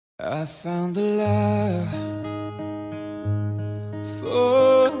I found the love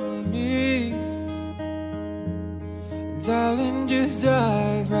for me. Darling, just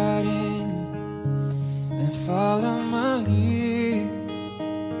dive right in and follow my lead.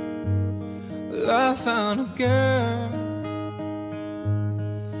 Well, I found a girl,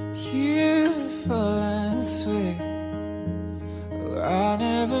 beautiful and sweet. Oh, I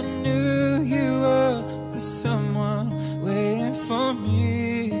never knew you were the someone waiting for me.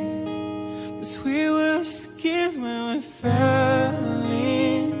 'Cause we were just kids when we fell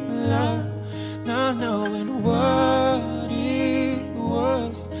in love, not knowing what it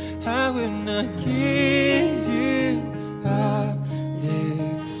was. I would not give you up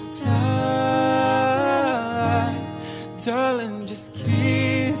this time. Darling, just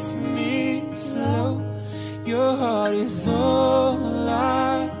kiss me slow. Your heart is all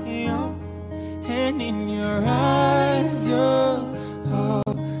I know, and in your eyes you're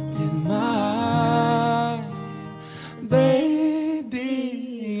holding mine. Baby,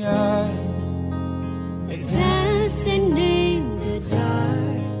 we're dancing in the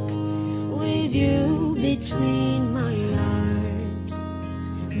dark with you between my arms,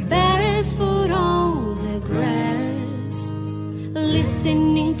 barefoot on the grass,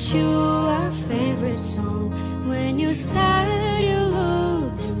 listening to our favorite song. When you said you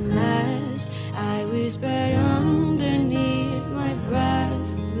looked a mess, I whispered underneath my breath,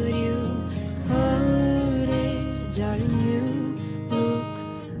 but you heard it, darling. You look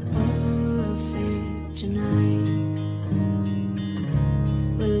perfect tonight.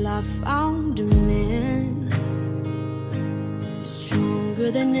 Well, I found a man stronger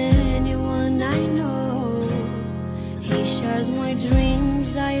than anyone I know. He shares my dreams.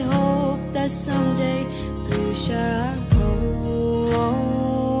 I hope that someday we'll share our home.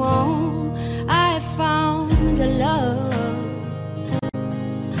 I found a love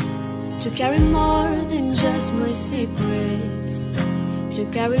to carry more than just my secrets, to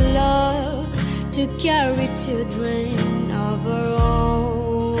carry love, to carry children of our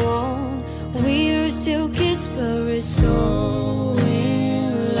own. We're still kids, but we're so in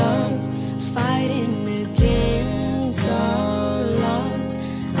love, fighting against all odds.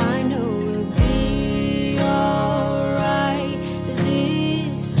 I know we'll be alright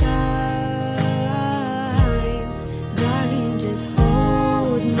this time. Darling, just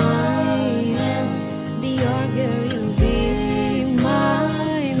hold my hand, be your girl, you'll be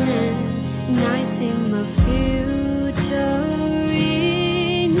my man, and I see my future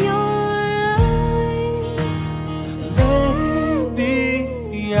in your eyes.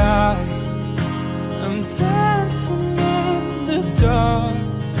 baby, I'm dancing in the dark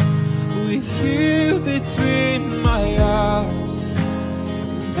with you between my arms,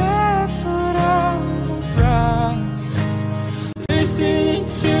 barefoot on the grass, listening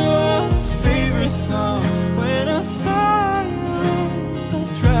to our favorite song. When I saw you in the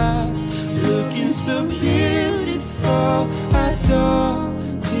dress, looking so beautiful, I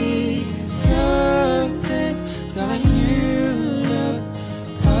don't deserve this. Darling, you look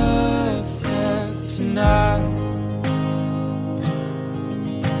perfect tonight.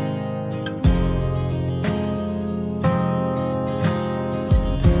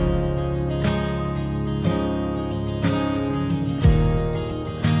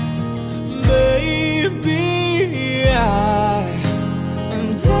 Baby, I am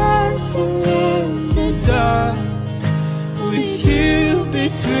dancing in the dark with you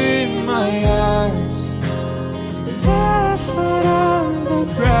between my arms, barefoot on the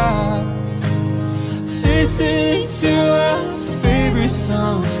grass, listening to our favorite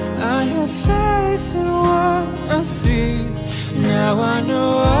song. I have faith in what I see. Now I know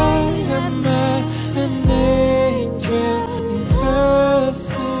I have met an angel in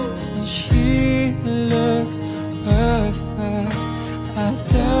person, and she looks perfect. I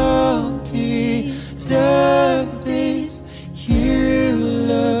don't deserve this. You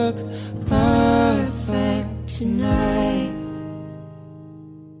look perfect tonight.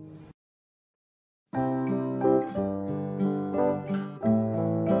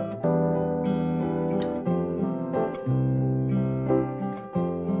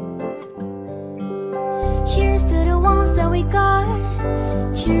 Here's to the ones that we got.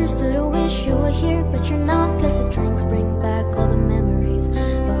 Cheers to the wish you were here, but you're not. 'Cause the drinks bring back all the memories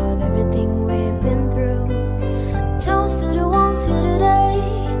of everything we've been through. Toast to the ones here today.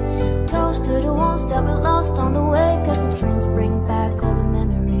 Toast to the ones that we lost on the way. 'Cause the drinks bring back all the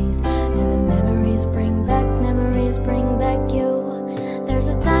memories, and the memories bring back you. There's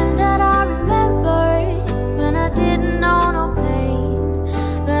a time that I remember when I didn't know no pain,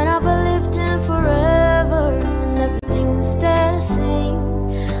 when I believed in forever and everything stayed the same.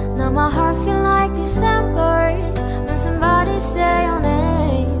 Now my heart feel like December when somebody say your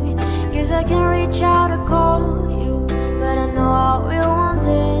name. Guess I can reach out to call you, but I know I will one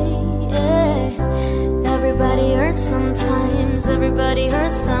day, yeah. Everybody hurts sometimes, everybody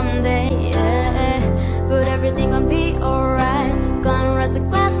hurts someday, yeah. But everything gon' be alright. Gonna raise a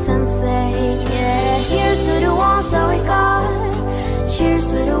glass and say, yeah. Here's to the ones that we got. Cheers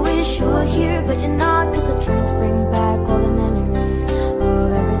to the wish you were here, but you're not. Cause the drinks bring back all the memories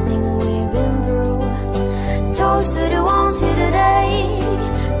of everything we've been through. Toast to the ones here today.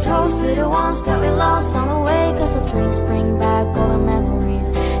 Toast to the ones that we lost on the way. Cause the drinks bring back all the memories,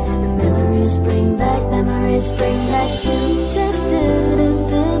 and the memories bring back, memories bring back you.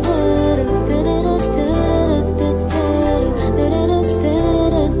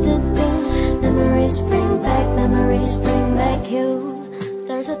 Memories bring back you.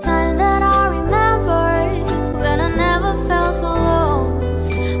 There's a time that I remember when I never felt so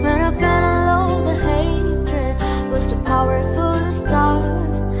lost. When I felt alone, the hatred was too powerful to stop.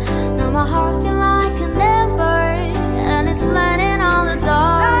 Now my heart feels like an ember, and it's lighting on the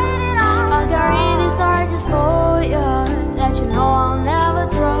dark. I carry these torches for you, that you know I'll never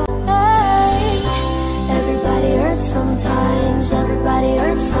drop. Hey, everybody hurts sometimes, everybody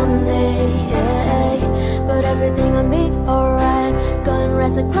hurts someday, yeah. But everything will be alright. Go and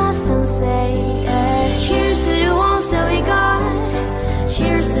raise a glass and say, yeah. Cheers to the ones that we got.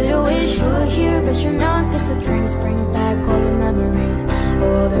 Cheers to the wish you were here, but you're not. Cause the drinks bring back all the memories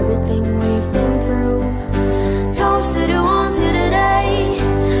of everything we've been through. Toast to the ones here today.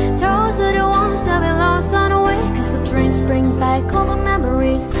 Toast to the ones that we lost on the way. Cause the drinks bring back all the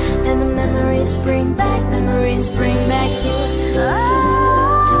memories, and the memories bring back, memories bring back you.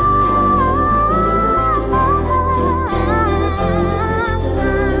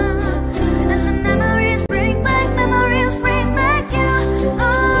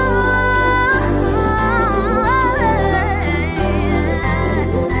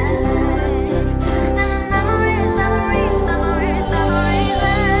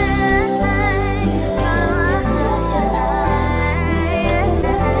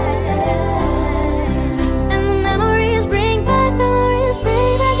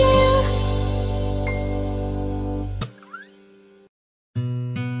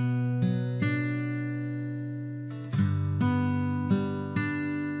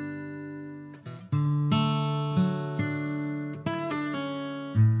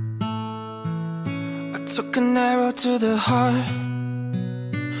 Took an arrow to the heart.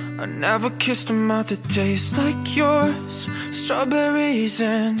 I never kissed a mouth that tastes like yours. Strawberries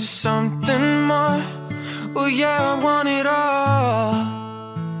and something more. Oh yeah, I want it all.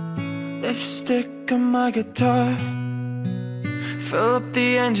 Lipstick on my guitar. Fill up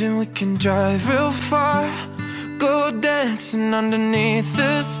the engine, we can drive real far. Go dancing underneath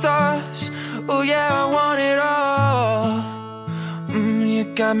the stars. Oh yeah, I want it all. You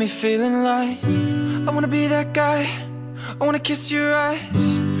got me feeling like I wanna be that guy. I wanna kiss your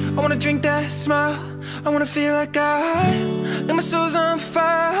eyes. I wanna drink that smile. I wanna feel like my soul's on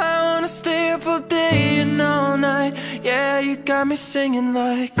fire. I wanna stay up all day and all night. Yeah, you got me singing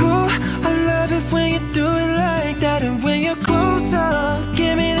like, ooh, I love it when you do it like that. And when you're close up,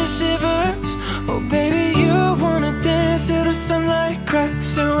 give me the shivers. Oh baby, you wanna dance till the sunlight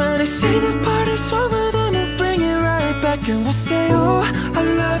cracks. And when they say the party's over, then we'll bring it right back. And we'll say, oh, I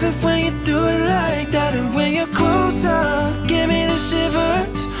love it when you do it like that. And when you're close up, give me the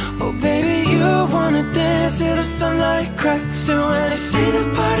shivers. Oh baby, you wanna dance till the sunlight cracks. And when they say the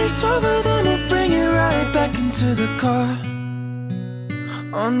party's over, then we'll bring it right back into the car.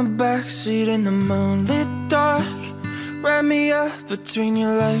 On the backseat in the moonlit dark. Wrap me up between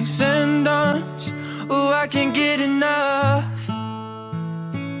your legs and arms. Oh, I can't get enough.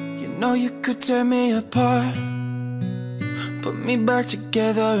 You know you could tear me apart. Put me back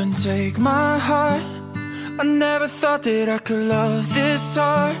together and take my heart. I never thought that I could love this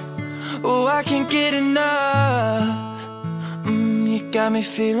hard. Oh, I can't get enough. You got me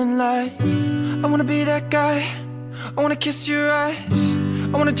feeling like I wanna be that guy. I wanna kiss your eyes.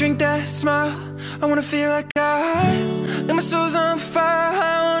 I wanna drink that smile. I wanna feel like my soul's on fire.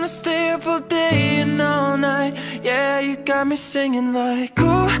 I wanna stay up all day and all night. Yeah, you got me singing like,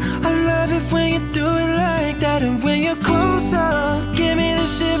 ooh, I love it when you do it like that. And when you're close up, give me the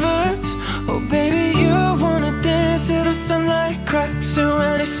shivers. Oh baby, you wanna dance till the sunlight cracks. And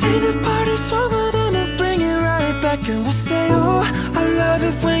when they say the party's over, then we'll bring it right back. And we'll say, oh, I love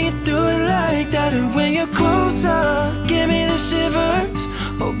it when you do it like that. And when you're close up, give me the shivers.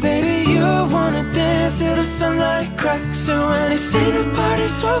 Oh baby, you wanna dance till the sunlight cracks. And when they say the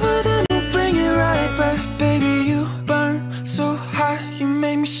party's over, then we'll bring it right back. Baby, you burn so hot, you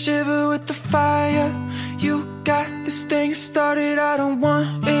make me shiver. started, I don't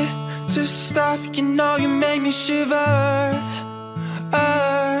want it to stop. You know you make me shiver.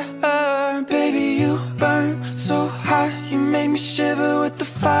 Baby, you burn so hot. You make me shiver with the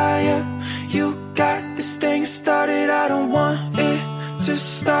fire. You got this thing started, I don't want it to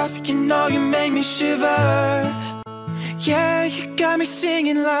stop. You know you make me shiver. Yeah, you got me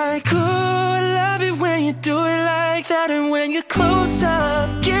singing like, ooh, I love it when you do it like that. And when you're close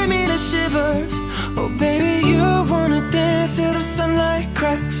up, give me the shivers. Oh baby, you wanna dance till the sunlight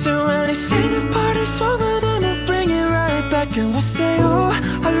cracks. And when they say the party's over, then we'll bring it right back. And we'll say, oh,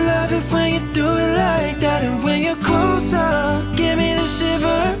 I love it when you do it like that. And when you're close up, give me the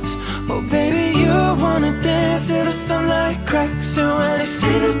shivers. Oh baby, you wanna dance till the sunlight cracks. And when they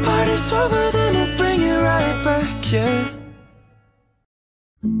say the party's over, then we'll bring it right back, yeah.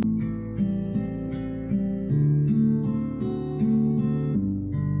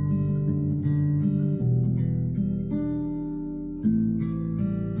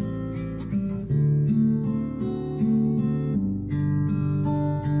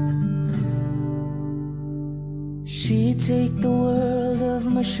 She'd take the world off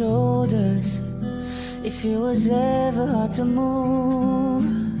my shoulders if it was ever hard to move.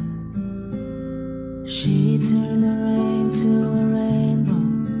 She'd turn the rain to a rainbow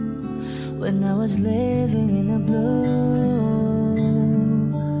when I was living in the blue.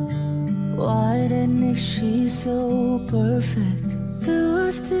 Why then, if she's so perfect, do I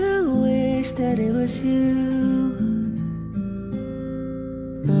still wish that it was you?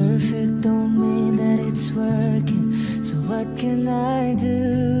 Perfect don't mean that it's working, so what can I do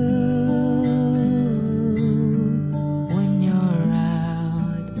when you're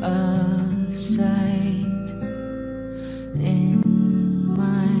out of sight in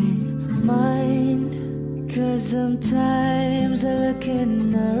my mind? 'Cause sometimes I look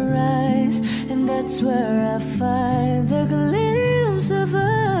in her eyes, and that's where I find the glimpse of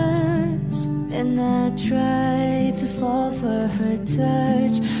us. And I try to fall for her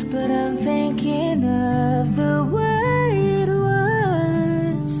touch, but I'm thinking of the way it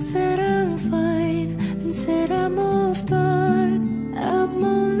was. Said I'm fine, and said I moved on. I'm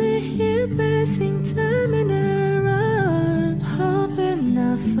only here passing time in her arms, hoping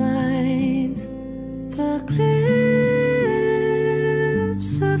I'll find the glimpse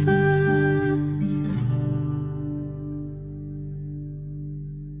of us.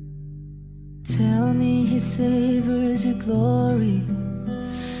 Tell me he savors your glory.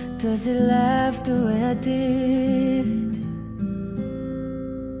 Does he laugh the way I did?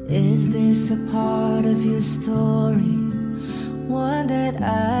 Is this a part of your story, one that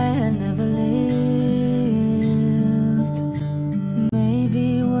I had never lived? Maybe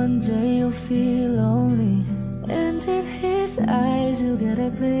one day you'll feel lonely, and in his eyes you'll get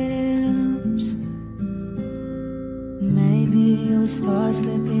a glimpse. Maybe you'll start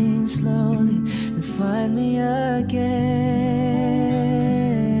slipping slowly and find me again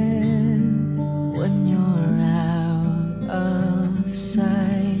when you're out of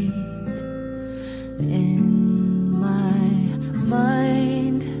sight in my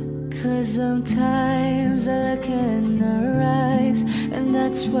mind. 'Cause sometimes I look in her eyes, and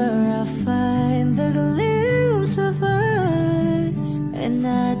that's where I find the glimpse of us. And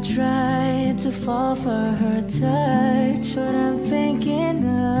I try to fall for her touch, but I'm thinking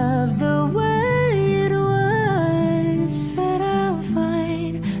of the way it was. Said I'm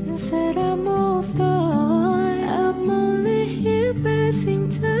fine, and said I moved on. I'm only here passing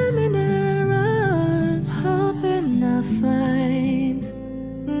time in her arms, hoping I'll find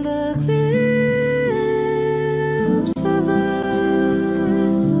the glimpse of us.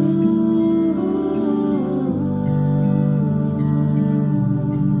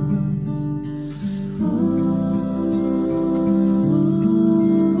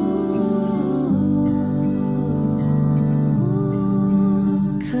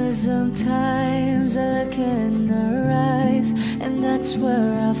 'Cause sometimes I look in her eyes, and that's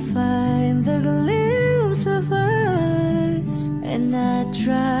where I find the glimpse of us. And I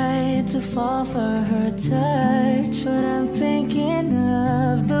try to fall for her touch, but I'm thinking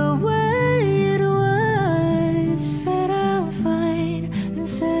of the way it was. Said I'm fine, and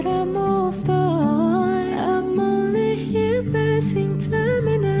said I moved on. I'm only here passing time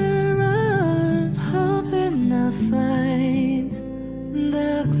in her arms, hoping I'll find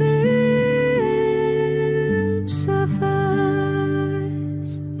the glimpse of us.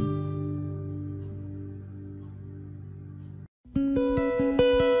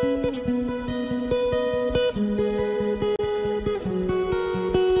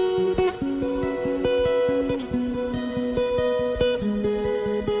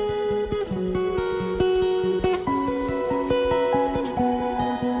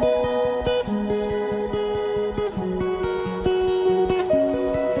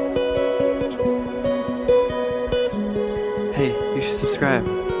 subscribe.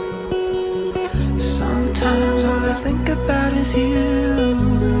 Sometimes all I think about is you.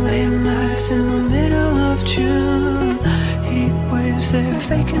 Late nights in the middle of June. Heat waves, they're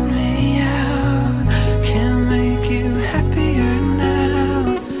faking me out. Can't make you happier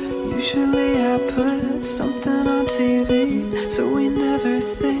now. Usually I put something on TV, so we never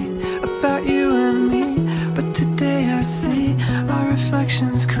think about you and me. But today I see our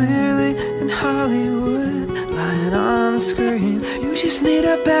reflections clearly in Hollywood, lying on the screen. You just need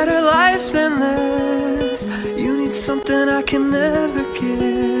a better life than this. You need something I can never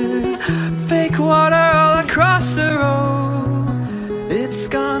give. Fake water all across the road. It's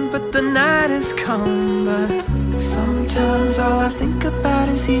gone, but the night has come. But sometimes all I think about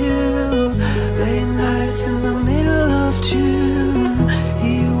is you. Late nights in the middle of June.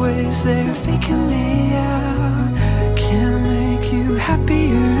 Heat waves, they're faking me out. Can't make you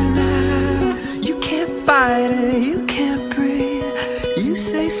happier now. You can't fight it, you can't breathe. You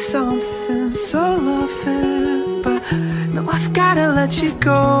say something so loving, but no, I've gotta let you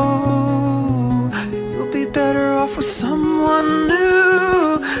go. You'll be better off with someone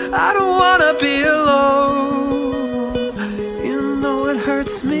new. I don't wanna be alone. You know it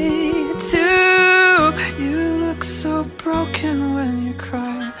hurts me too. You look so broken when you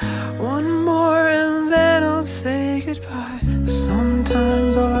cry. One more and then I'll say goodbye.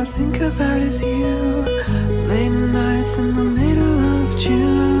 Sometimes all I think about is you. Late nights in the middle of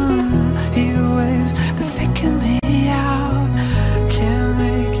June. Heat waves, they're faking me out. Can't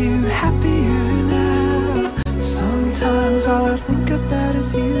make you happier now. Sometimes all I think about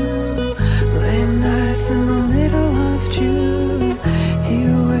is you. Late nights in the middle of June.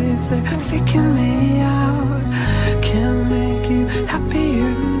 Heat waves, they're faking me out. Can't make you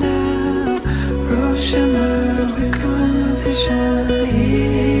happier now. Rose shimmer, wiggle in the vision.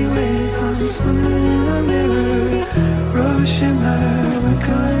 Heat waves, I'm swimming in a mirror. Rose shimmer,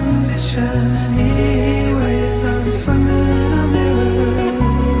 wiggle in the vision. Heat waves, I'm swimming in a mirror.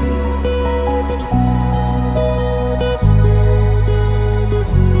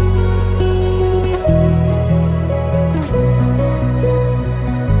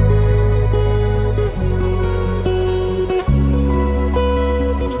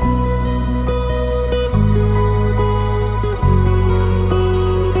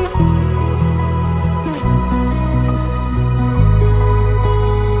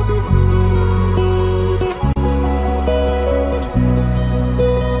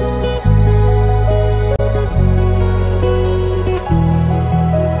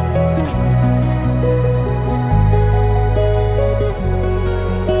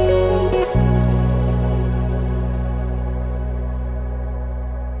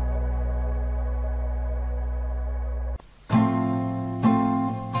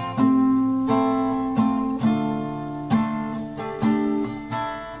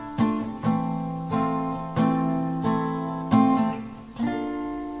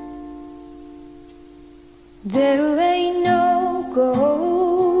 There ain't no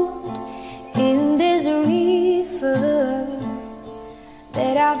gold in this river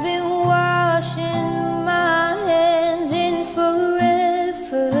that I've been washing my hands in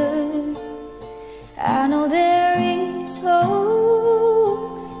forever. I know there is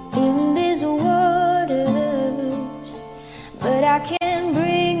hope in these waters, but I can't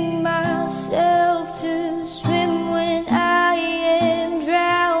bring myself to swim when I am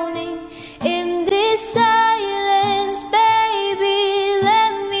drowning in this silence. Baby,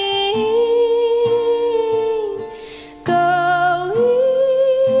 let me go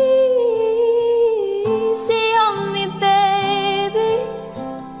easy on me, baby.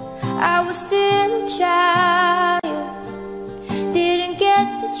 I was still a child, didn't get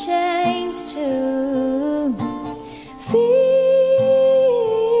the chance to feel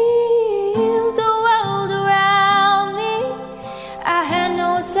the world around me. I had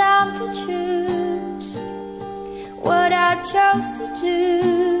no time to choose what I chose to do.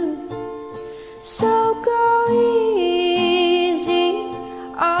 So go easy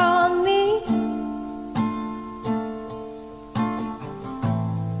on me.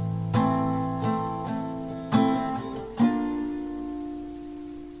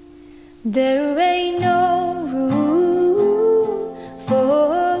 There ain't no room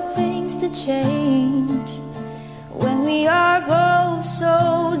for things to change when we are both so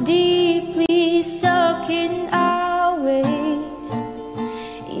deeply stuck in our ways.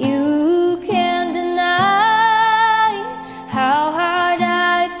 You can't deny how hard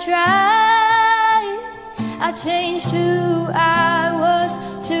I've tried. I changed who I was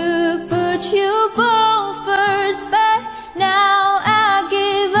to put you both first, but now I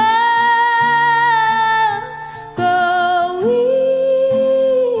give up. Go easy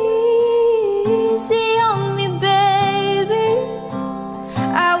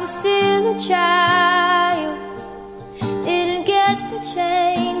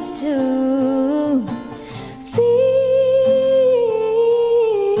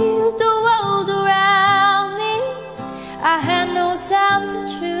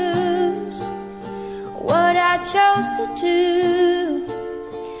to do.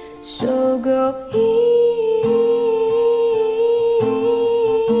 So go easy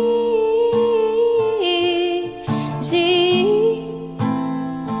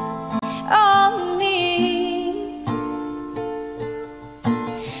on me.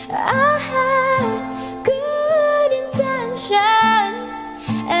 I had good intentions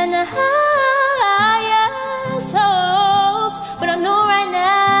and the highest hopes, but I know right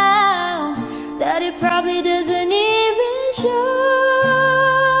now that it probably doesn't even show.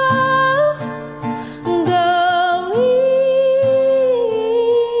 Go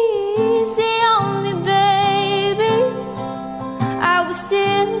easy on me, baby. I was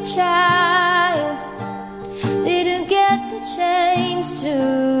still a child, didn't get the chance to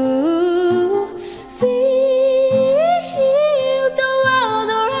feel the world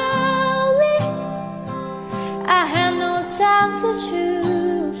around me. I had no time to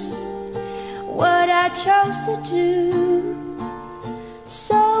choose what I chose to do.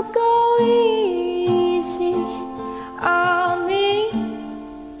 So go easy on me.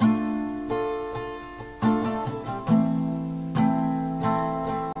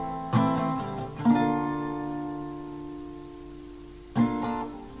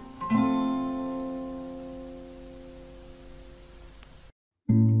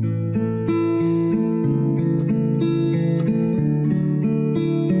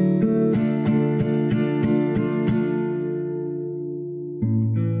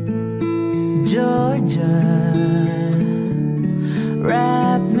 Georgia,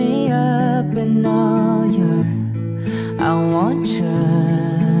 wrap me up in all your I want you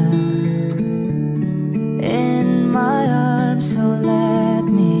in my arms, so let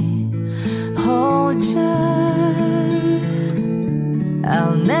me hold you.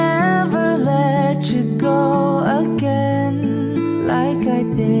 I'll never let you go again like I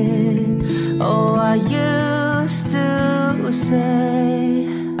did. Oh, I used to say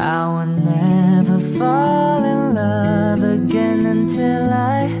I would never fall in love again until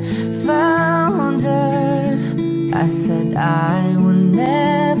I found her. I said I will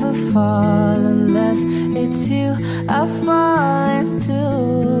never fall unless it's you I fall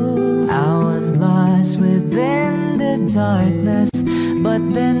into. I was lost within the darkness, but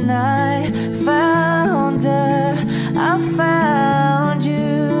then I found her. I found you.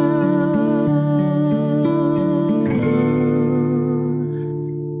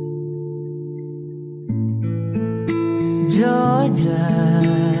 Georgia,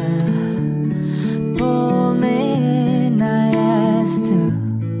 pull me in, I asked to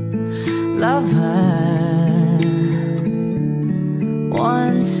love her.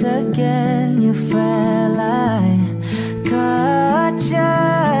 Once again you fell, I caught you.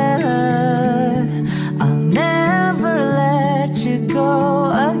 I'll never let you go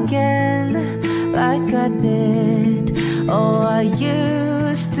again like I did. Oh, I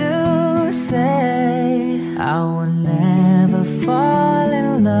used to say I will never fall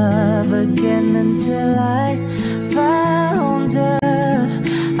in love again until I found her.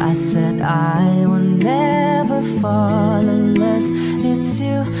 I said I will never fall unless it's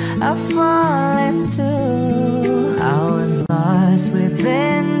you I fall into. I was lost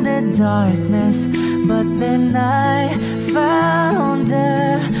within the darkness, but then I found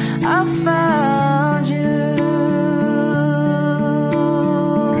her. I found you.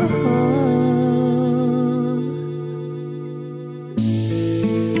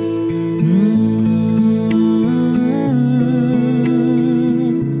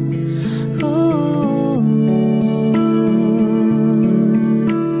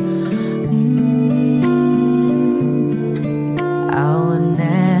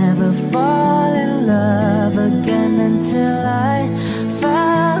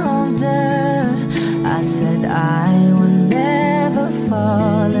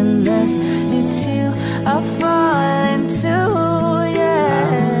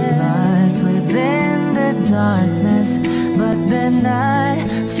 Then I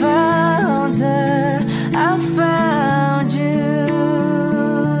found her, I found you.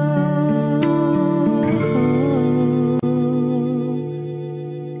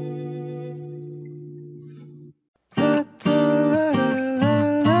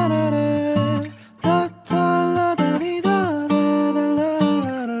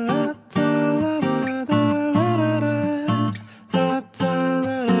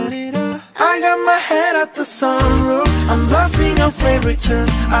 I got my head out the sunroof, I'm blasting our favorite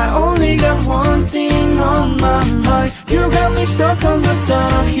tunes. I only got one thing on my mind. You got me stuck on the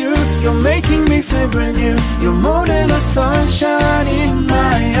thought of you. You're making me feel brand new. You're more than a sunshine in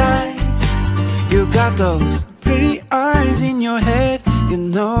my eyes. You got those pretty eyes in your head, you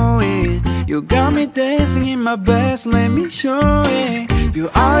know it. You got me dancing in my best, let me show it. You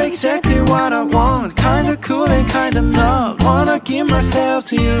are exactly what I want, kinda cool and kinda not. Wanna give myself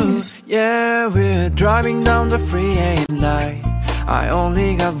to you. Yeah, we're driving down the freeway at night. I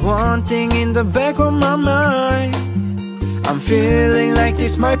only got one thing in the back of my mind. I'm feeling like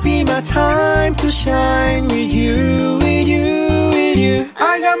this might be my time to shine with you, with you, with you.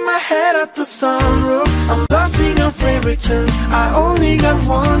 I got my head at the sunroof, I'm blasting your favorite tunes. I only got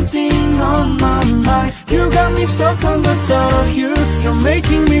one thing on my mind. You got me stuck on the thought of you. You're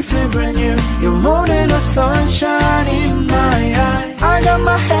making me feel brand new. You're more than a sunshine in my eye. I got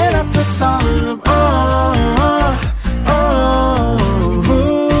my head at the sunroof. Oh, oh, oh,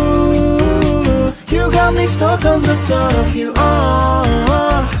 oh. You got me stuck on the thought of you. Oh,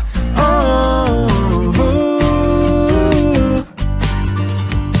 oh, oh, oh.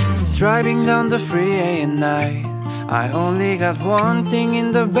 Driving down the freeway at night. I only got one thing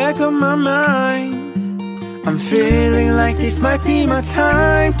in the back of my mind. I'm feeling like this might be my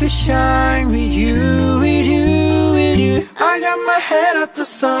time to shine with you, with you, with you. I got my head at the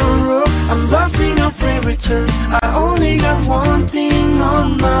sunroof, I'm blasting your favorite tunes. I only got one thing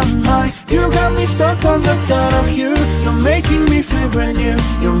on my mind. You got me stuck on the thought of you. You're making me feel brand new.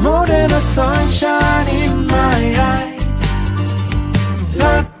 You're more than a sunshine in my eyes.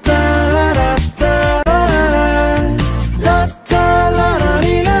 La da la da da la la da la la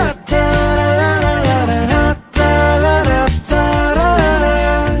la da.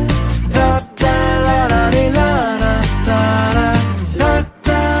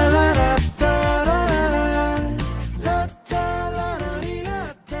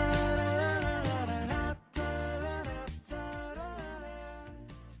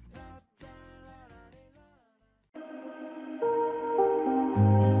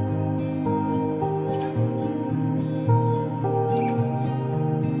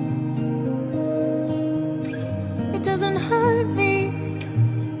 It doesn't hurt me.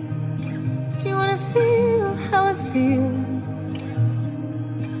 Do you wanna feel how it feels?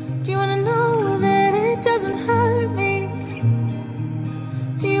 Do you wanna know that it doesn't hurt me?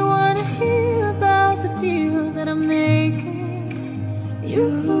 Do you wanna hear about the deal that I'm making?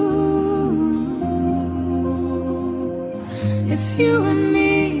 It's you and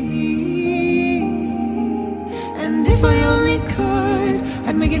me. And if I only could,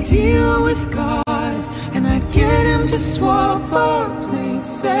 I'd make a deal with God, and I'd get him to swap our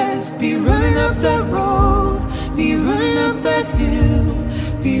places. Be running up that road, be running up that hill,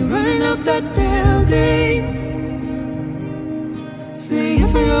 be running up that building. Say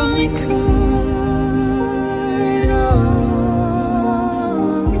if I only could, oh.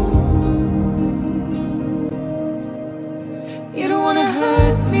 You don't wanna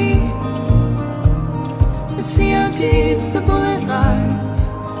hurt me, but see how deep the bullet lies.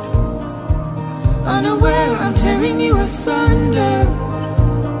 Unaware I'm tearing you asunder.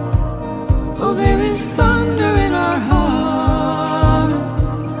 Oh, there is thunder in our hearts.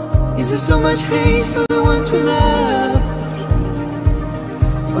 Is there so much hate for the ones we love?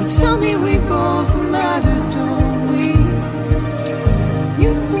 Oh, tell me we both matter, don't we?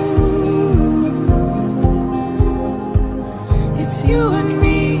 It's you and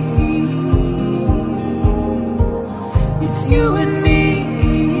me. It's you and me.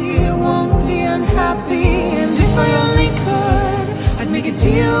 Happy, and if I only could, I'd make a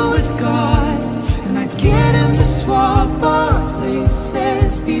deal with God, and I'd get him to swap our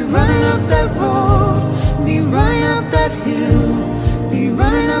places. Be running up that road, be running up that hill, be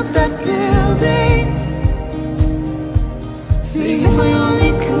running up that building. See if I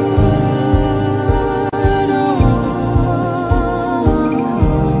only could, oh.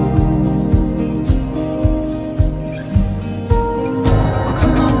 Oh,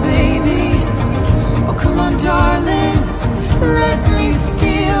 come on, baby. Come on, darling, let me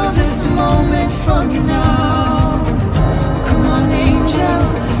steal this moment from you now. Come on, angel,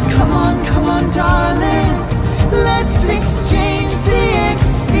 come on, darling, let's exchange the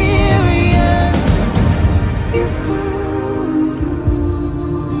experience.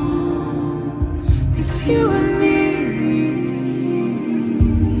 It's you and me.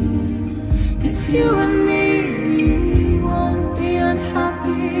 It's you and me. Won't be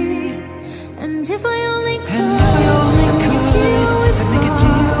unhappy. And if I only could, I'd make a deal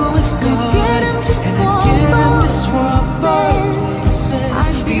with God, get him to swap our places.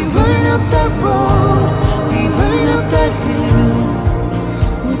 I'd be running up that road, be running up that hill,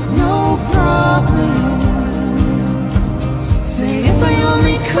 with no problem. Say if I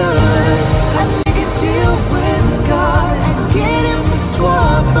only could, I'd make a deal with God, I'd get him to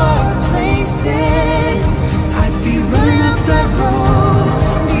swap our places.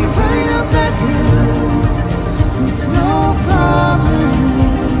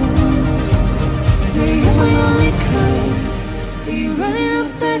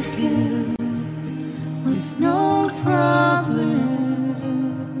 the hill with no problems.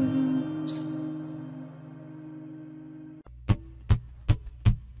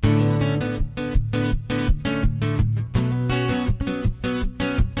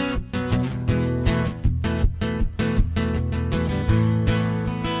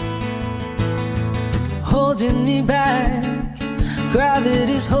 Holding me back,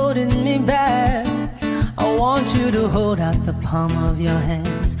 gravity's holding me back. I want you to hold out the palm of your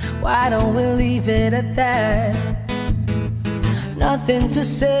hands. Why don't we leave it at that? Nothing to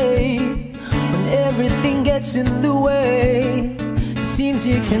say when everything gets in the way. Seems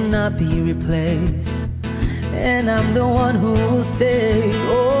you cannot be replaced, and I'm the one who will stay.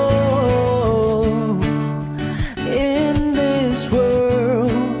 Oh, in this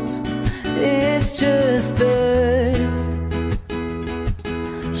world, it's just us.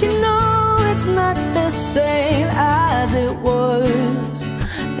 You know it's not the same as it was.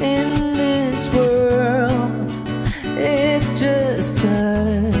 In this world, it's just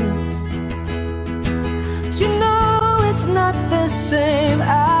us. You know it's not the same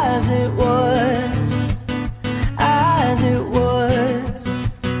as it was. As it was.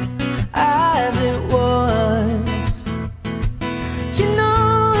 As it was. You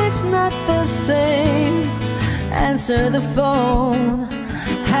know it's not the same. Answer the phone.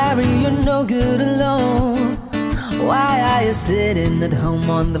 Harry, you're no good alone. Why are you sitting at home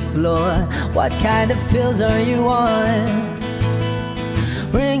on the floor? What kind of pills are you on?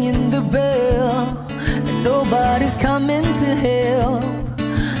 Ringing the bell, and nobody's coming to help.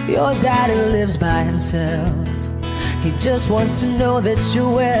 Your daddy lives by himself. He just wants to know that you're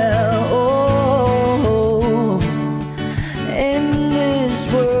well. Oh, in this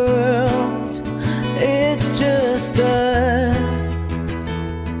world, it's just us.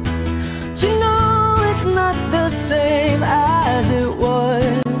 You know it's not the same as it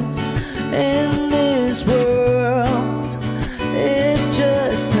was. In this world, it's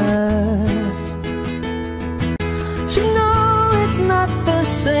just us. You know it's not the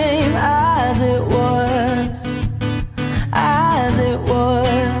same as it was. As it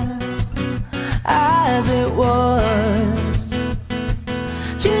was. As it was.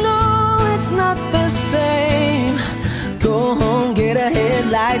 You know it's not the same. Go home, get a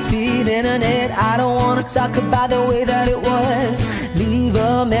headlight, speed internet. I don't wanna talk about the way that it was. Leave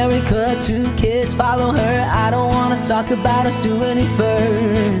America, 2 kids, follow her. I don't wanna talk about us doing it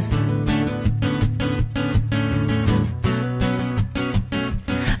first.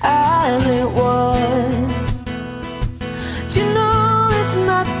 As it was. You know it's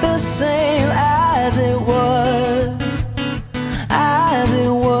not the same as it was. As it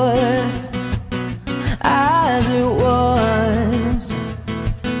was. As it was.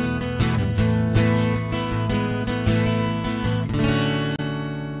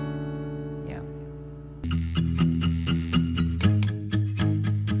 Yeah.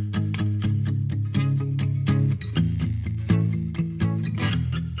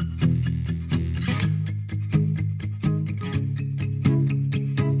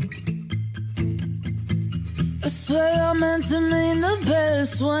 I swear I meant to mean the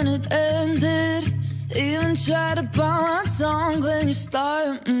best when it ended. Even tried to bite my tongue when you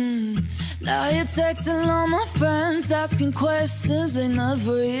started. Now you're texting all my friends, asking questions. They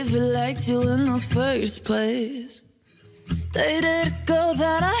never even liked you in the first place. Dated a girl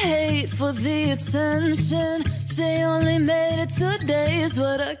that I hate for the attention. She only made it 2 days,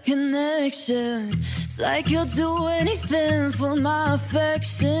 what a connection. It's like you'll do anything for my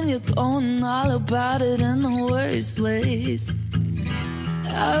affection. You're going all about it in the worst ways.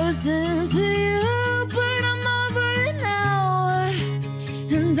 I was into you, but I'm over it now.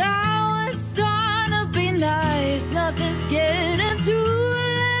 And I was trying to be nice, nothing's getting through.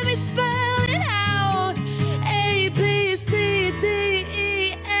 Let me spell it out. A, B, C, D,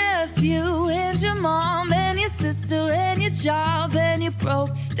 E, F, you and your mom and your sister and your job and your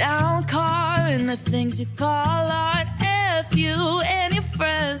broke down car and the things you call art. F you and your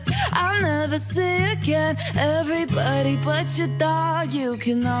friends I'll never see again. Everybody but your dog you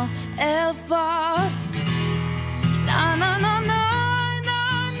can all F off. No, no, no, no, no,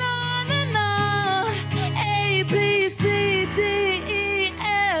 no, no, no. A, B, C, D, E,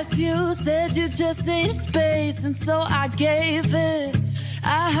 F. You said you just needed space and so I gave it.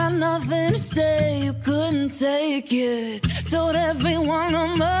 I had nothing to say, you couldn't take it. Told everyone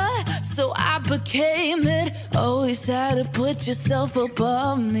I'm so I became it. Always had to put yourself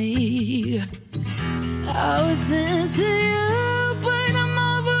above me. I was into you, but I'm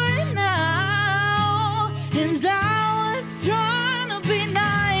over it now. And I was trying to be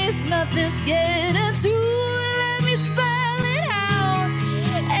nice, nothing's getting through. Let me spell it out.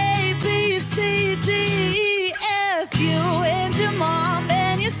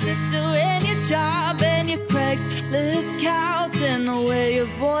 your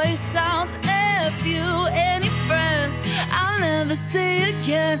voice sounds. F you and your friends I'll never see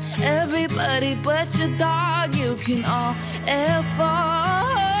again. Everybody but your dog, you can all F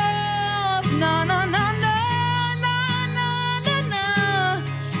off. No, no, no, no, no, no, no, no.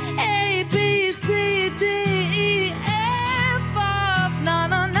 A, B, C, D, E, F off. No,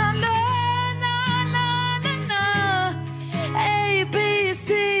 no, no, no, no, no, no, no. A, B, C,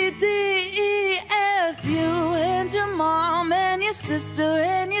 D, E, F. You and your mom and your sister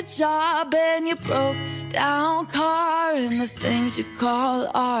and your job and your broke down car and the things you call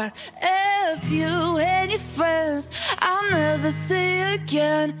art. F you and your friends I'll never see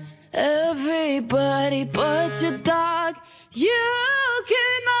again. Everybody but your dog, you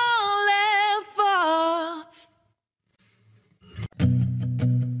can all F off.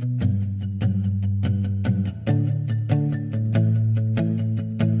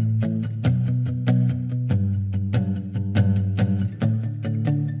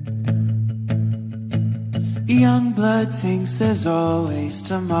 Young blood thinks there's always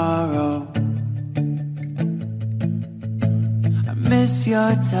tomorrow. I miss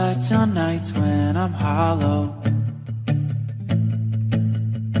your touch on nights when I'm hollow.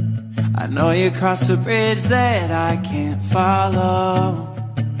 I know you crossed a bridge that I can't follow.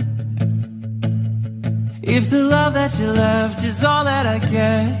 If the love that you left is all that I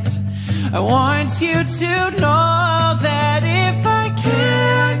get, I want you to know that if I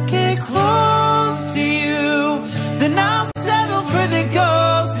can't get close to you, then I'll settle for the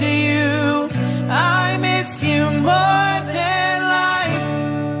ghost of you. I miss you more than life.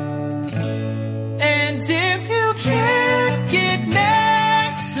 And if you can't get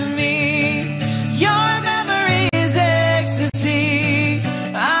next to me, your memory is ecstasy.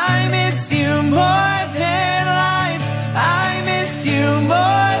 I miss you more than life. I miss you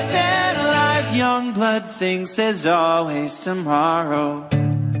more than life. Young blood thinks there's always tomorrow.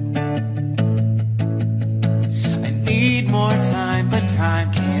 Need more time, but time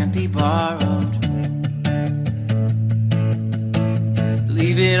can't be borrowed.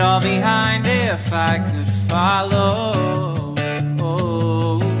 Leave it all behind if I could follow.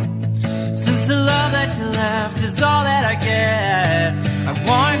 Since the love that you left is all that I get, I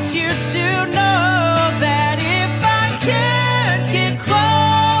want you to know that if I can't get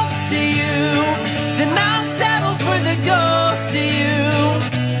close to you, then I'll settle for the ghost of you.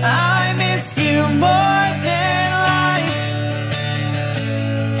 I miss you more than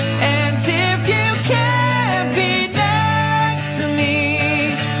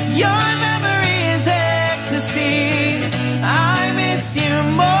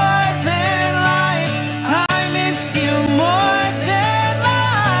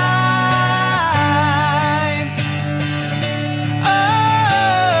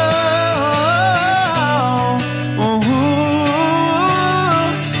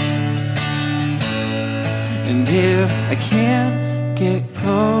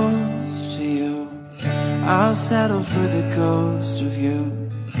I'll settle for the ghost of you.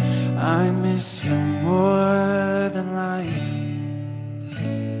 I miss you more than life.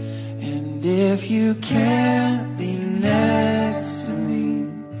 And if you can't be next to me,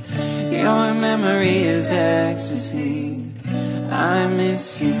 your memory is ecstasy. I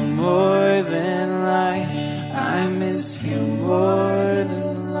miss you more than life. I miss you more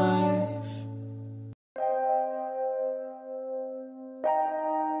than life.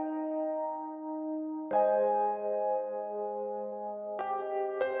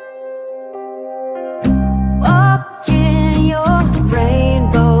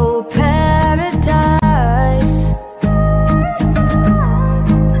 Rainbow paradise,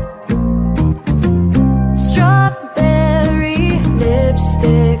 strawberry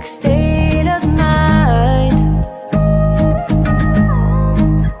lipstick, state of mind.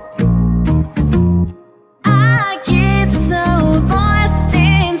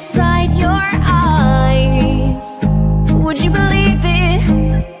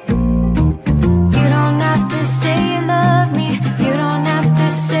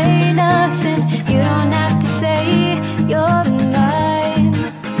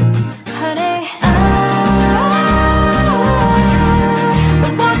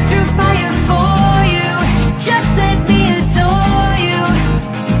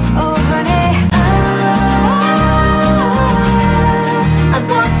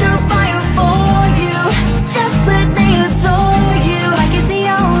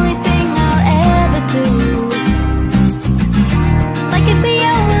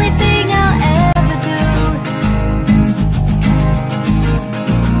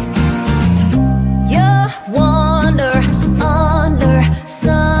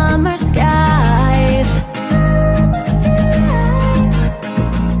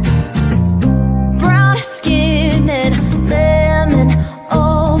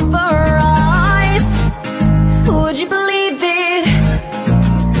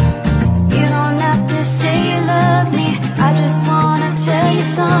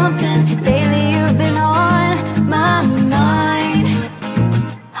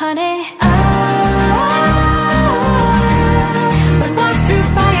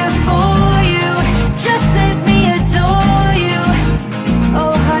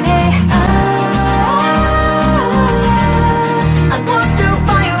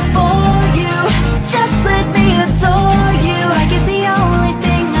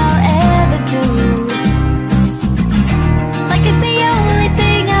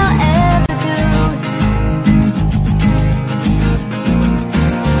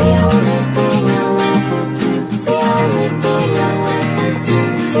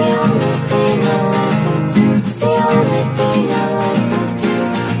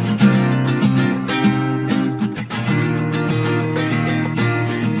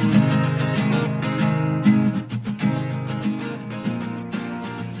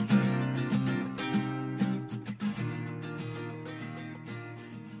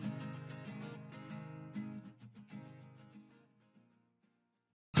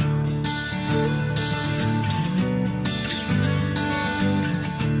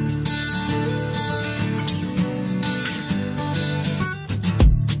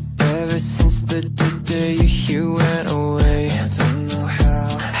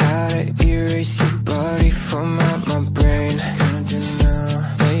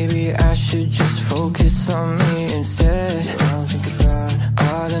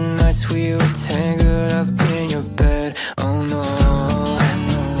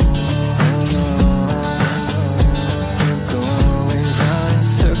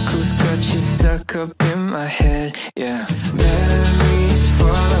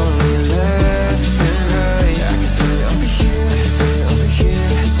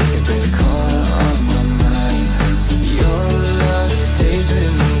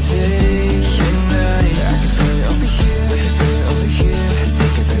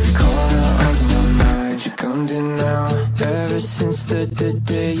 the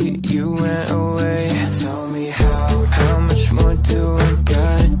day you went away. Tell me how much more do I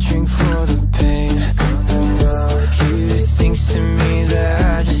gotta drink for the pain? You do things to me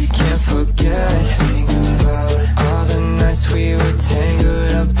that I just can't forget. Think about all the nights we were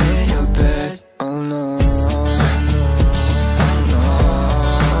tangled up in your bed. Oh no,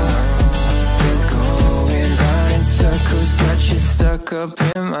 you're going round in circles, got you stuck up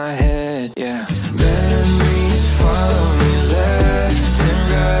in my head. Yeah, memories follow me left and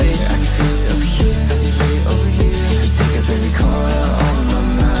right. I can feel it over here, I can feel it over here. You take up every corner of my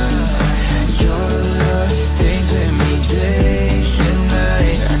mind. Your love stays with me day and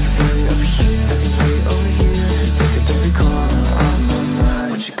night. I can feel it over here, I can feel it over here. You take up every corner of my mind.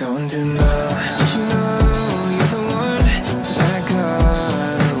 What you gonna do now? Did you know you're the one that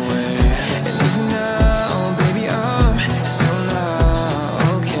got away? And even now, baby, I'm still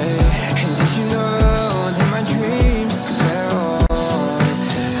not okay. And did you know that my dreams, they're all the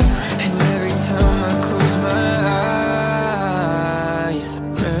same? And every time I close my eyes,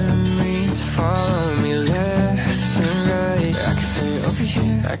 memories follow me left and right. I can feel it over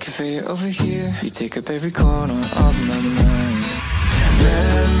here, I can feel it over here. You take up every corner of my mind.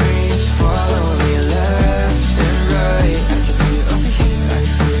 Memories follow me left and right. I can feel it over here, I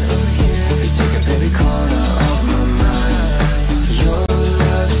can feel it over here. You take up every corner of my mind. Your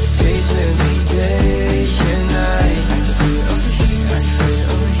love stays with me day and night. I can feel it over here, I can feel it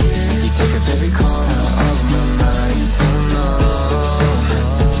over here. You take up every corner of my mind. Oh no,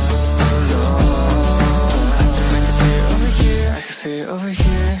 oh no. I can feel it over here, I can feel it over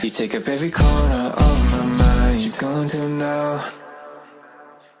here. You take up every corner of my mind. What you gonna do now?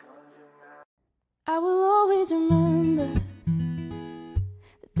 I will always remember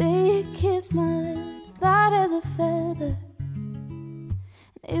the day you kissed my lips, light as a feather.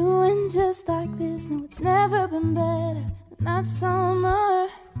 And it went just like this. No, it's never been better than that summer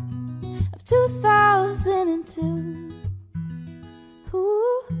of 2002.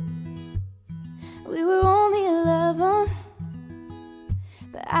 Ooh, we were only 11,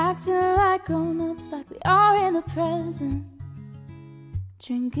 but acting like grown-ups, like we are in the present.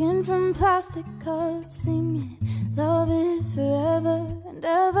 Drinking from plastic cups, singing love is forever and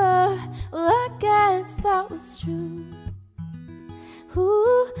ever. Well, I guess that was true.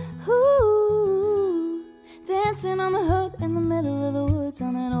 Ooh, ooh. Dancing on the hood in the middle of the woods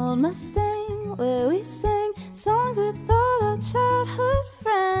on an old Mustang, where we sang songs with all our childhood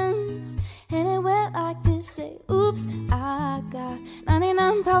friends. And it went like this, say, oops, I got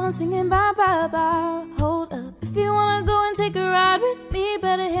 99 problems singing bye, bye, bye. Hold up, if you wanna go and take a ride with me,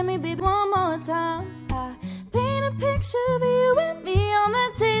 better hit me, baby, one more time. I paint a picture of you and me on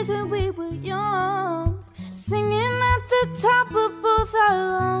the days when we were young, singing at the top of both our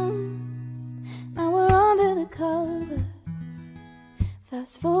lungs. Now we're under the covers.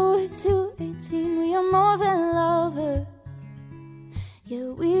 Fast forward to 18, we are more than lovers. Yeah,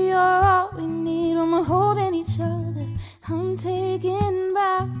 we are all we need when we're holding each other. I'm taken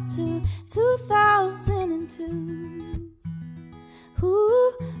back to 2002.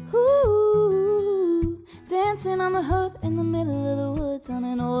 Ooh, ooh. Dancing on the hood in the middle of the woods on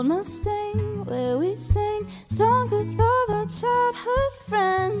an old Mustang, where we sang songs with all our childhood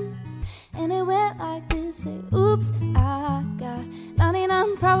friends. And it went like this, say, oops, I got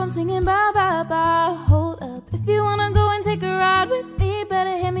 99 problems singing bye, bye, bye. Hold up, if you wanna go and take a ride with me,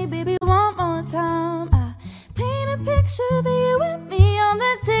 better hit me, baby, one more time. I paint a picture of you and me on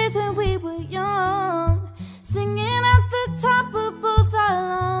the days when we were young, singing at the top of both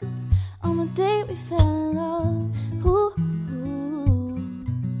our lungs on the day we fell in love. Ooh, ooh.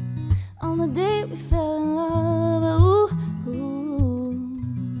 On the day we fell in love. Ooh, ooh.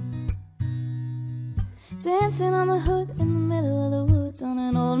 Dancing on the hood in the middle of the woods on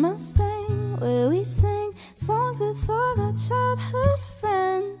an old Mustang, where we sang songs with all our childhood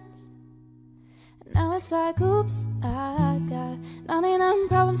friends. And now it's like, oops, I got 99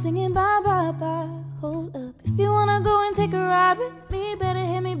 problems singing bye, bye, bye. Hold up, if you wanna go and take a ride with me, better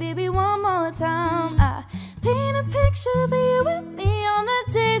hit me, baby, one more time. I paint a picture of you and me on the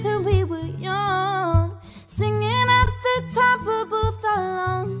days when we were young, singing at the top of both our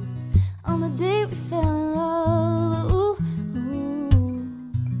lungs on the day we fell in love. Ooh, ooh.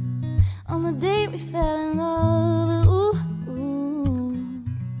 On the day we fell in love. Ooh, ooh.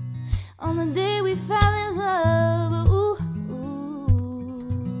 On the day we fell in love. Ooh,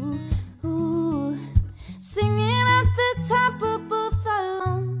 ooh, ooh. Singing at the top of both our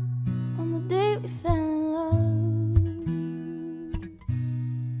lungs on the day we fell in love.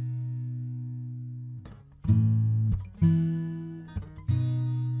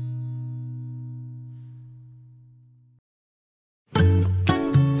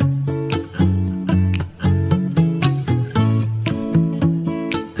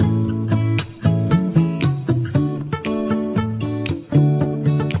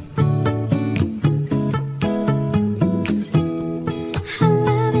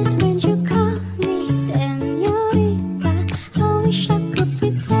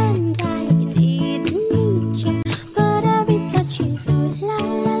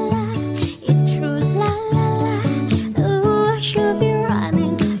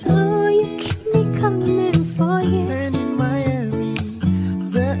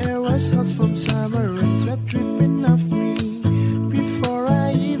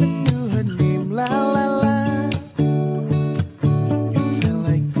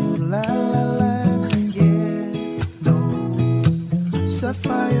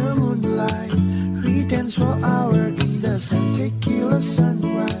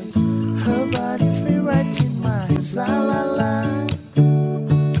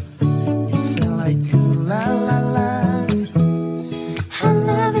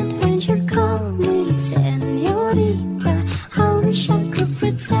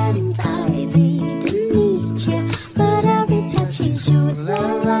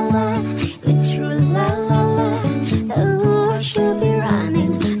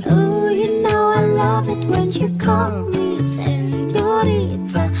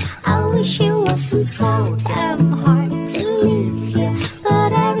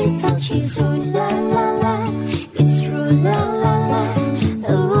 touches, ooh la la la. It's true, la la la.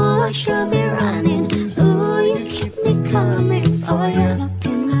 Ooh, I should be running. Ooh, you keep me coming for you. Locked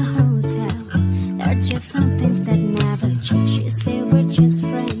in a hotel, there are just some things that never change. You say we're just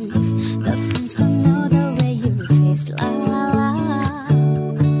friends, but friends don't know the way you taste, la la la.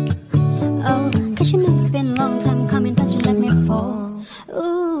 Oh, cause you know it's been a long time coming, don't you let me fall.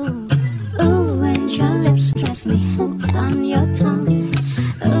 Ooh, ooh, and your lips stress me, hooked on your tongue.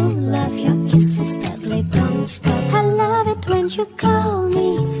 Ooh, love your kisses deadly, don't stop. I love it when you call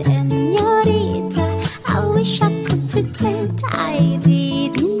me señorita. I wish I could pretend I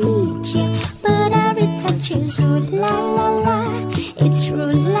didn't need you, but every touch is ooh la la la. It's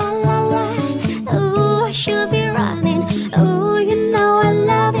true, la la la. Ooh, I should be running. Ooh, you know I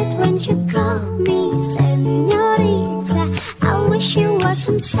love it when you call me señorita. I wish it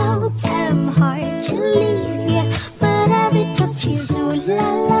wasn't so damn hard to leave you, but every touch is ooh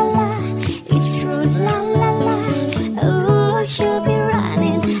la la la. It's true, la la la. Ooh, I should be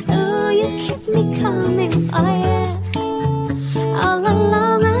running. Ooh, you keep me coming for you. All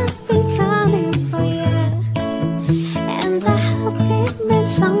along I've been coming for you, and I hope it meant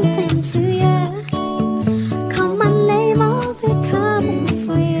something to you. Call my name, I'll be coming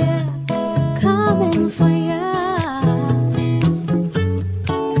for you, coming for you.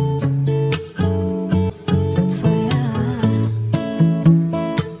 For you,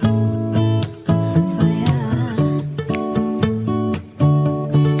 for you.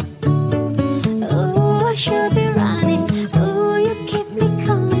 Ooh, I should be running. Ooh, you keep me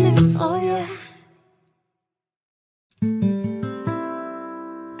coming for you.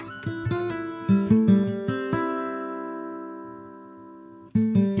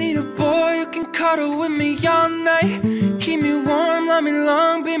 Need a boy who can cuddle with me all night, keep me warm, love me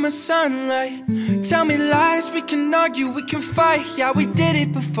long, be my sunlight. Tell me lies, we can argue, we can fight. Yeah, we did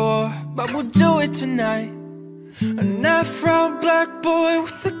it before, but we'll do it tonight. An afro black boy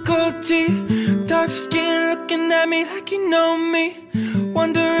with the gold teeth, dark skin looking at me like you know me.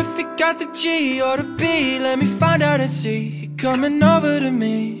 Wonder if he got the G or the B, let me find out and see. He coming over to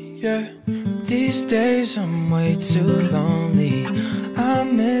me, yeah. These days I'm way too lonely,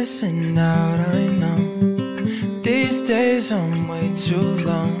 I'm missing out, I know. These days I'm way too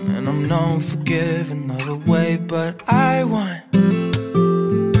alone, and I'm known for giving all away. But I want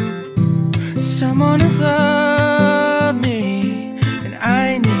someone to love me, and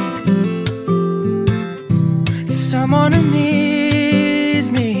I need someone who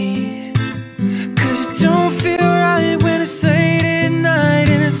needs me. Cause it don't feel right when it's late at night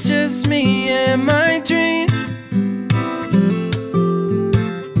and it's just me and my dreams.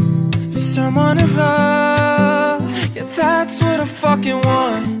 Someone to love, yeah, that's what I fucking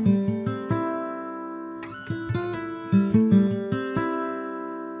want.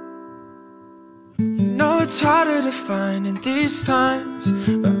 No, it's harder to find in these times,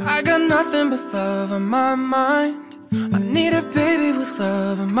 but I got nothing but love on my mind. I need a baby with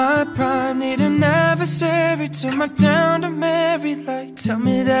love in my prime, need an adversary to my down to marry. Like, tell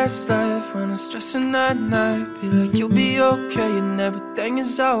me that's life when I'm stressing at night. Be like, you'll be okay and everything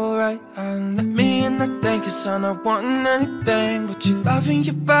is alright. Let me in that thing, cause I'm not wanting anything but you loving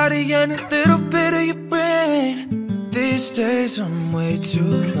your body and a little bit of your brain. These days I'm way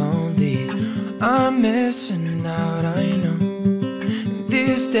too lonely, I'm missing out, I know.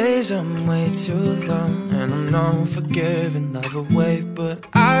 These days I'm way too alone, and I'm known for giving love away. But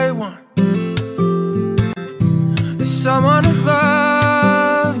I want someone to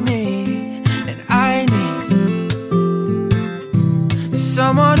love me, and I need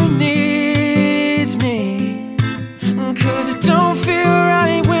someone who needs me. Cause it don't feel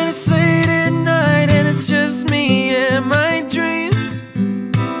right when it's late at night and it's just me and my dreams.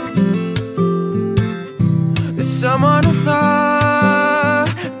 There's someone to love,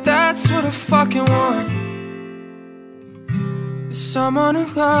 that's what I fucking want. Someone who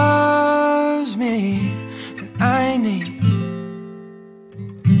loves me, and I need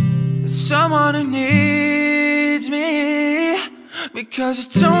someone who needs me. Because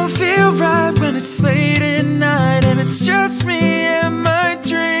it don't feel right when it's late at night and it's just me and my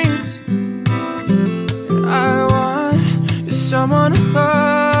dreams. And I want someone to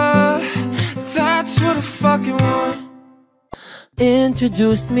love, that's what I fucking want.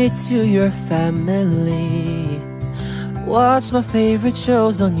 Introduced me to your family, watch my favorite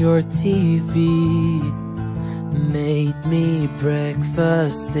shows on your TV, made me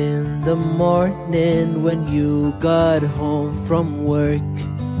breakfast in the morning when you got home from work,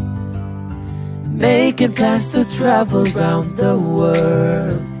 making plans to travel around the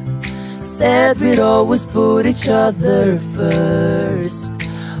world. Said we'd always put each other first.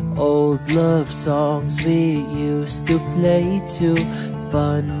 Oh old love songs we used to play too.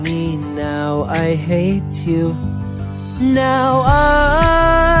 Funny, now I hate you. Now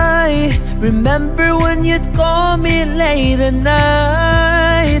I remember when you'd call me late at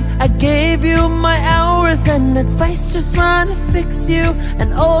night. I gave you my hours and advice just trying to fix you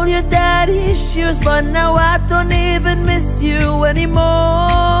and all your daddy issues, but now I don't even miss you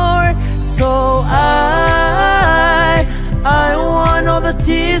anymore. So I want all the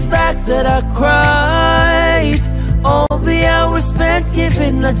tears back that I cried, all the hours spent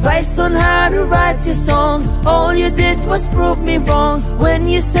giving advice on how to write your songs. All you did was prove me wrong. When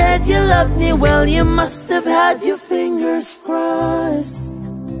you said you loved me, well, you must have had your fingers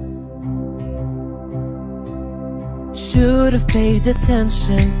crossed. Should have paid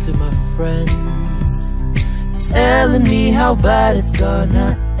attention to my friends telling me how bad it's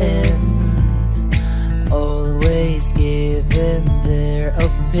gonna end. Always giving their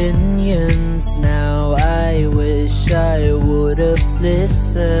opinions. Now I wish I would have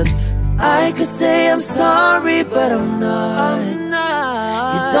listened. I could say I'm sorry, but I'm not.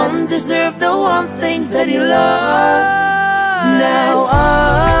 You don't deserve the one thing that you lost. Now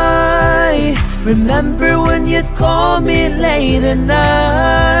I remember when you'd call me late at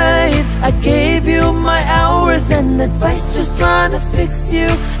night. I gave you my hours and advice just trying to fix you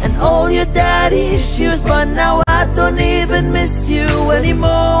and all your daddy issues, but now I don't even miss you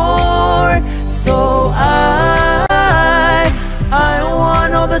anymore. So I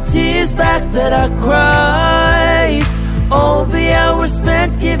want all the tears back that I cried, all the hours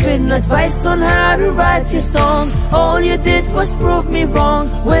spent giving advice on how to write your songs. All you did was prove me wrong.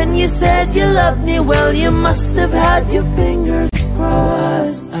 When you said you loved me, well, you must have had your fingers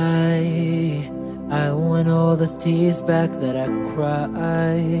crossed. I want all the tears back that I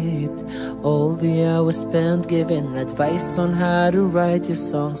cried, all the hours spent giving advice on how to write your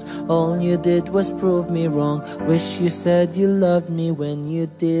songs. All you did was prove me wrong. Wish you said you loved me when you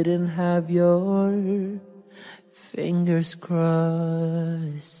didn't have your fingers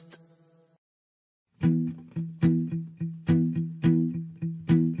crossed.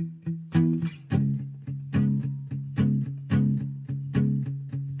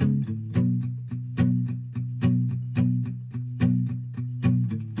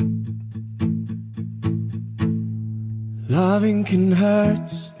 Loving can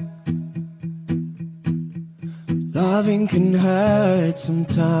hurt. Loving can hurt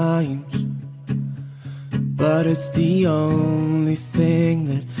sometimes, but it's the only thing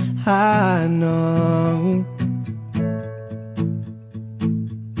that I know.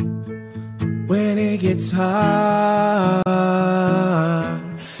 When it gets hard,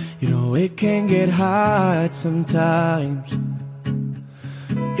 you know it can get hard sometimes.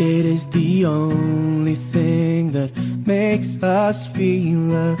 It is the only thing that makes us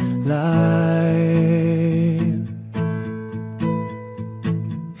feel alive.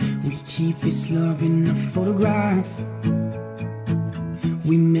 We keep this love in a photograph.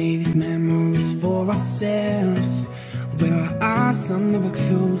 We made these memories for ourselves, where our eyes are never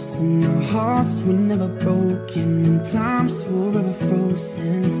closed and our hearts were never broken and time's forever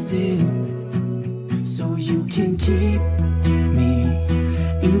frozen still. So you can keep me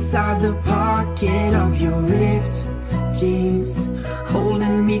inside the pocket of your ripped jeans,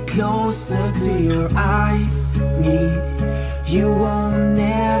 holding me closer to your eyes. Me, you won't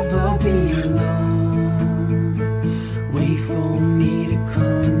never be alone. Wait for me to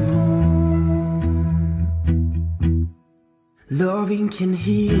come home. Loving can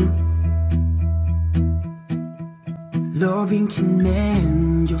heal. Loving can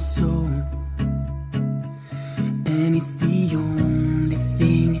mend your soul, and it's the only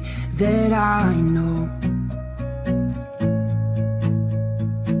thing that I know.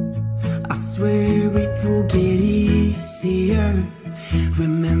 I swear it will get easier.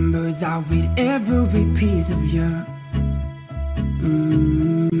 Remember that with every piece of you,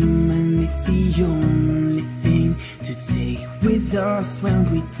 and it's the only thing to take with us when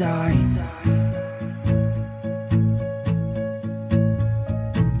we die.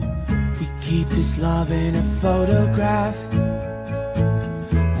 Keep this love in a photograph.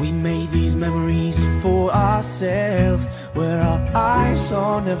 We made these memories for ourselves, where our eyes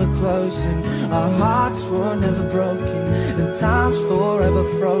are never closing, our hearts were never broken, and time's forever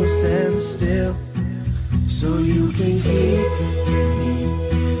frozen still. So you can keep me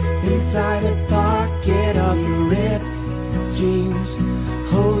inside a pocket of your ripped jeans,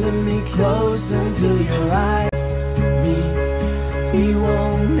 holding me close until your eyes meet. We won't